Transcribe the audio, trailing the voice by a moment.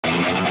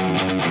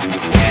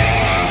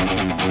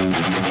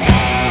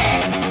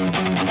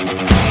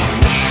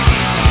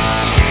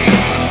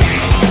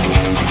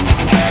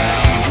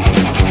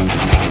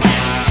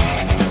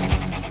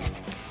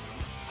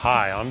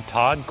I'm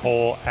Todd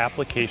Cole,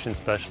 Application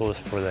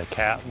Specialist for the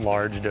Cat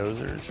Large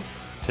Dozers.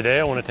 Today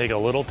I want to take a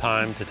little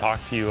time to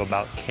talk to you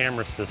about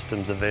camera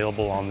systems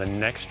available on the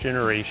next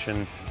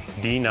generation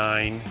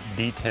D9,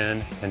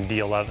 D10, and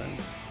D11.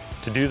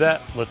 To do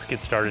that, let's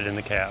get started in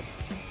the cab.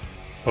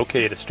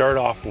 Okay, to start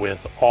off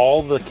with,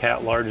 all the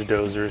Cat Large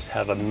Dozers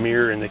have a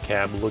mirror in the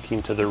cab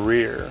looking to the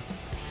rear.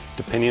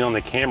 Depending on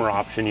the camera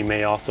option, you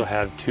may also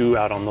have two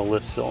out on the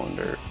lift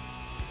cylinder.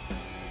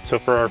 So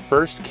for our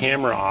first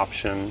camera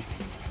option,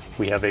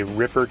 we have a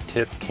ripper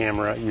tip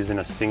camera using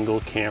a single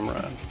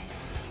camera.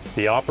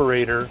 The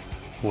operator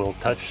will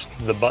touch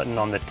the button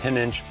on the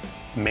 10-inch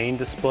main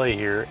display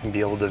here and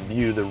be able to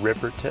view the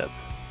ripper tip.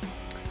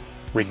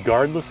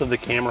 Regardless of the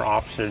camera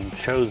option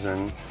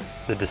chosen,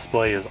 the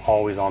display is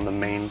always on the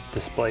main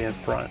display in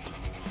front.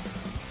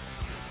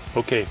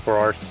 Okay, for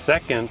our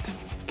second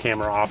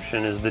camera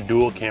option is the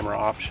dual camera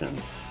option.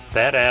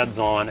 That adds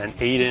on an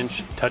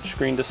 8-inch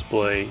touchscreen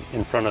display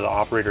in front of the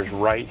operator's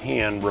right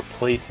hand,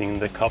 replacing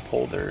the cup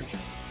holder.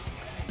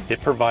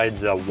 It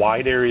provides a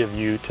wide area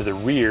view to the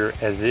rear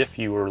as if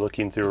you were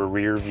looking through a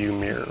rear view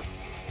mirror.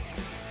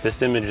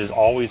 This image is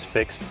always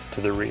fixed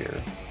to the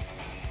rear.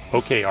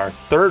 Okay, our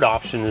third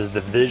option is the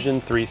Vision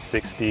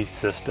 360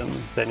 system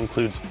that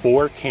includes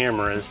 4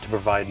 cameras to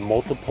provide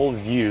multiple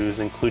views,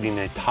 including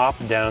a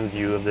top-down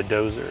view of the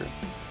Dozer.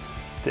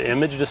 The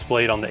image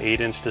displayed on the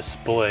 8-inch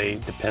display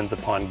depends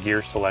upon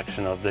gear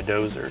selection of the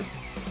Dozer.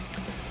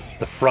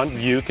 The front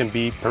view can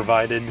be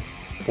provided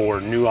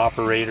for new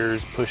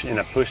operators in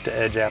a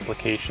push-to-edge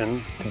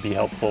application to be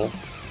helpful.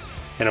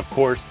 And of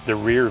course, the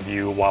rear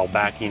view while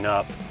backing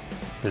up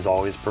is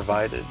always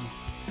provided.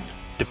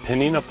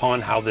 Depending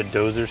upon how the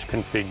Dozer is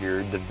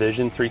configured, the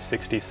Vision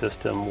 360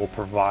 system will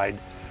provide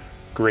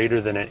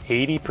greater than an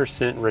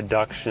 80%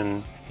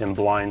 reduction in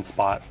blind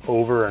spot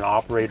over an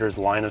operator's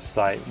line of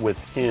sight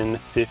within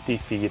 50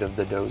 feet of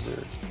the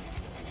Dozer.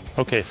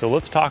 Okay, so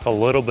let's talk a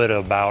little bit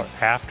about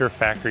after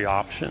factory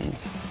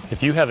options.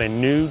 If you have a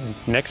new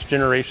next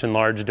generation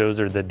large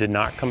Dozer that did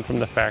not come from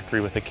the factory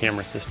with a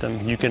camera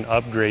system, you can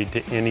upgrade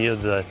to any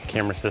of the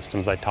camera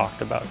systems I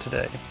talked about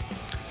today.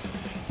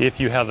 If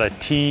you have a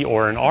T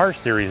or an R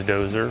series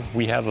Dozer,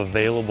 we have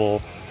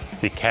available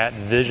the Cat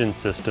Vision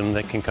system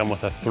that can come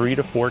with a 3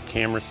 to 4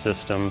 camera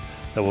system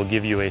that will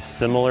give you a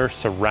similar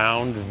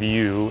surround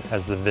view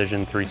as the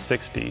Vision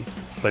 360,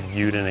 but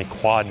viewed in a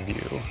quad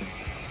view.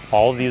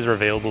 All of these are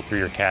available through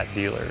your Cat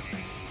dealer.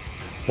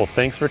 Well,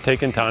 thanks for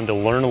taking time to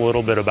learn a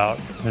little bit about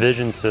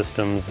vision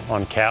systems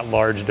on Cat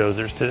Large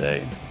Dozers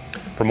today.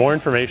 For more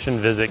information,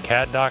 visit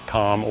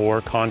cat.com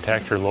or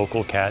contact your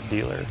local Cat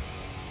dealer.